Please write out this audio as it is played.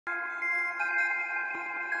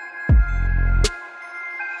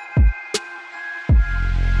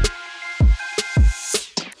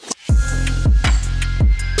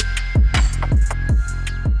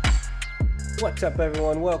What's up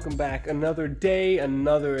everyone, welcome back. Another day,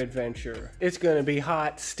 another adventure. It's gonna be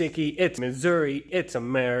hot, sticky, it's Missouri, it's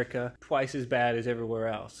America. Twice as bad as everywhere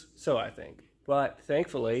else, so I think. But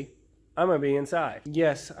thankfully, I'm gonna be inside.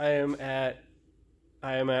 Yes, I am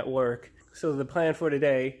at work. So the plan for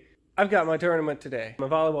today, I've got my tournament today. My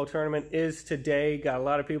volleyball tournament is today. Got a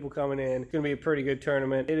lot of people coming in. It's gonna be a pretty good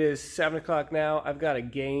tournament. It is 7 o'clock now. I've got a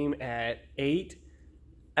game at 8,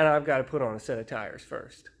 and I've got to put on a set of tires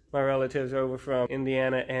first. My relatives are over from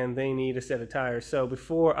Indiana and they need a set of tires. So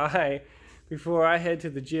before I head to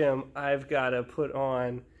the gym, I've got to put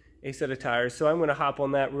on a set of tires. So I'm going to hop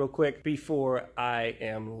on that real quick before I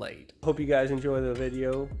am late. Hope you guys enjoy the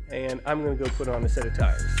video, and I'm going to go put on a set of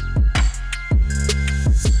tires.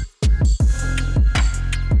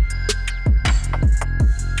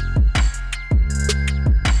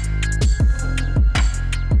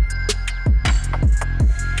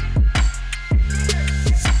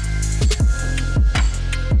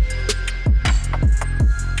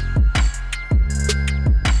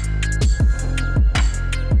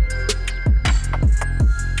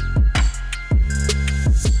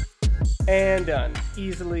 And done.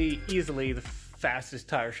 Easily the fastest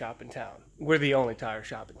tire shop in town. We're the only tire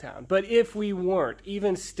shop in town. But if we weren't,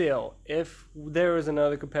 even still, if there was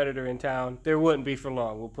another competitor in town, there wouldn't be for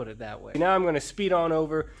long, we'll put it that way. Now I'm going to speed on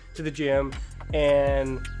over to the gym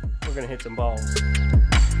and we're going to hit some balls.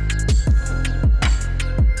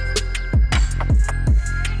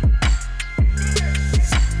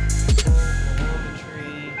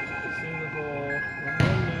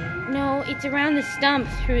 It's around the stump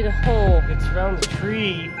through the hole. It's around the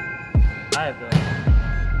tree. I have no idea.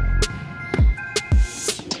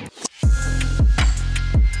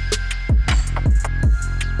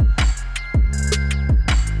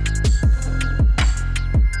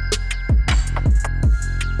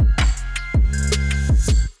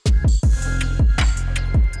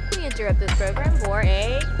 We interrupt this program for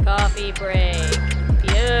a coffee break.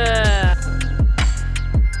 Yeah.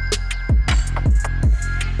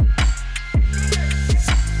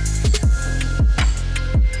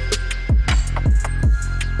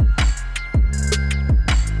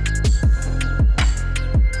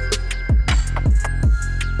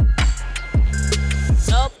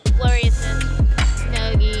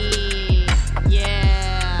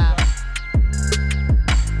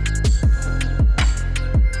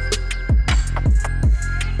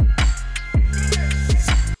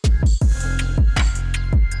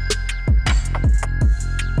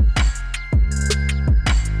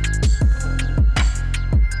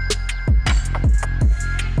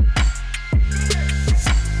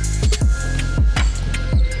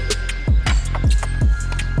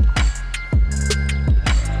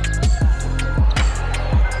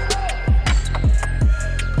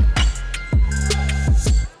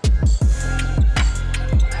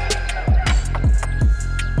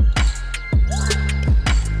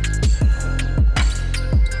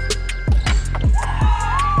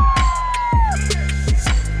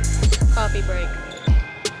 Break.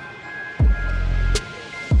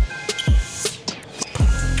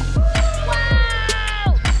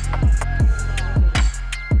 Wow!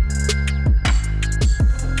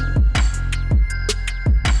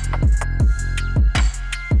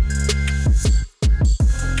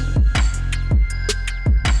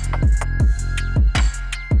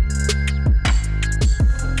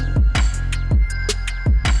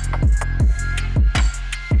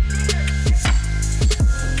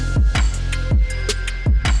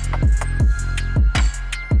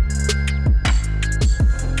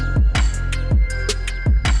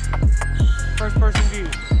 First person view.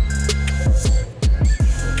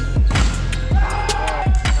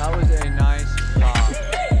 That was a nice job.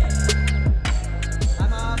 Hi,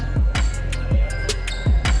 Mom.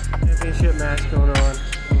 Championship match going on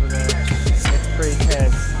over there. It's pretty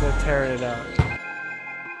tense. They're tearing it up.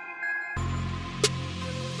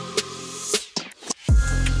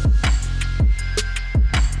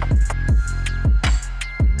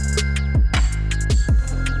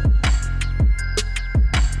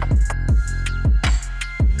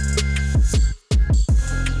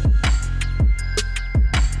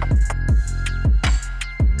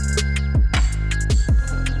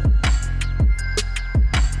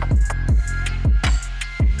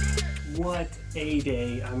 What a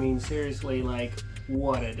day. I mean, seriously, like,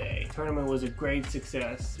 what a day. Tournament was a great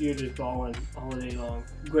success. You're just balling all day long.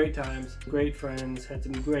 Great times, great friends, had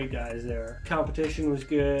some great guys there. Competition was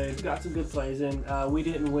good, got some good plays in. We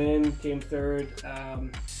didn't win, came third.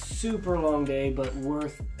 Super long day, but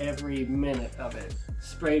worth every minute of it.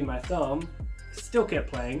 Sprayed my thumb still kept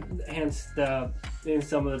playing, hence in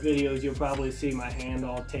some of the videos you'll probably see my hand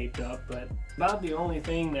all taped up, but about the only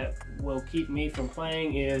thing that will keep me from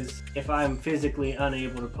playing is if I'm physically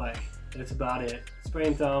unable to play. That's about it.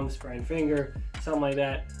 Sprained thumb, sprained finger, something like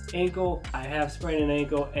that. Ankle, I have sprained an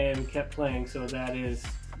ankle and kept playing, so that is,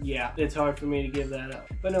 yeah, it's hard for me to give that up.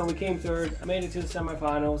 But no, we came third. I made it to the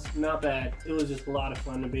semifinals. Not bad. It was just a lot of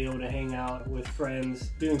fun to be able to hang out with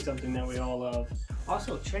friends, doing something that we all love.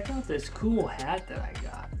 Also, check out this cool hat that I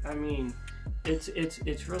got. I mean,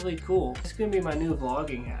 it's really cool. It's gonna be my new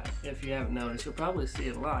vlogging hat. If you haven't noticed, you'll probably see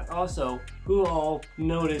it a lot. Also, who all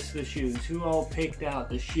noticed the shoes? Who all picked out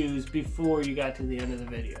the shoes before you got to the end of the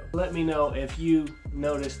video? Let me know if you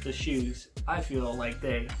noticed the shoes. I feel like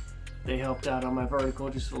they helped out on my vertical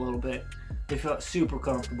just a little bit. They felt super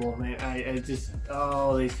comfortable, man. I just,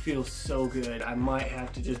 oh, they feel so good. I might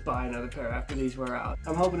have to just buy another pair after these wear out.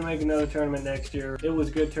 I'm hoping to make another tournament next year. It was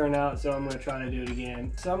a good turnout, so I'm gonna try to do it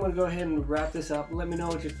again. So I'm gonna go ahead and wrap this up. Let me know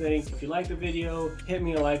what you think. If you like the video, hit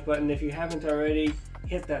me a like button. If you haven't already,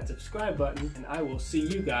 hit that subscribe button, and I will see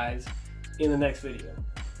you guys in the next video.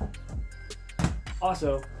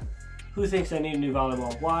 Also, who thinks I need a new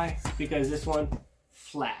volleyball? Why? Because this one,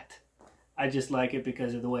 flat. I just like it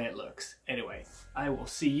because of the way it looks. Anyway, I will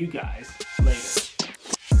see you guys later.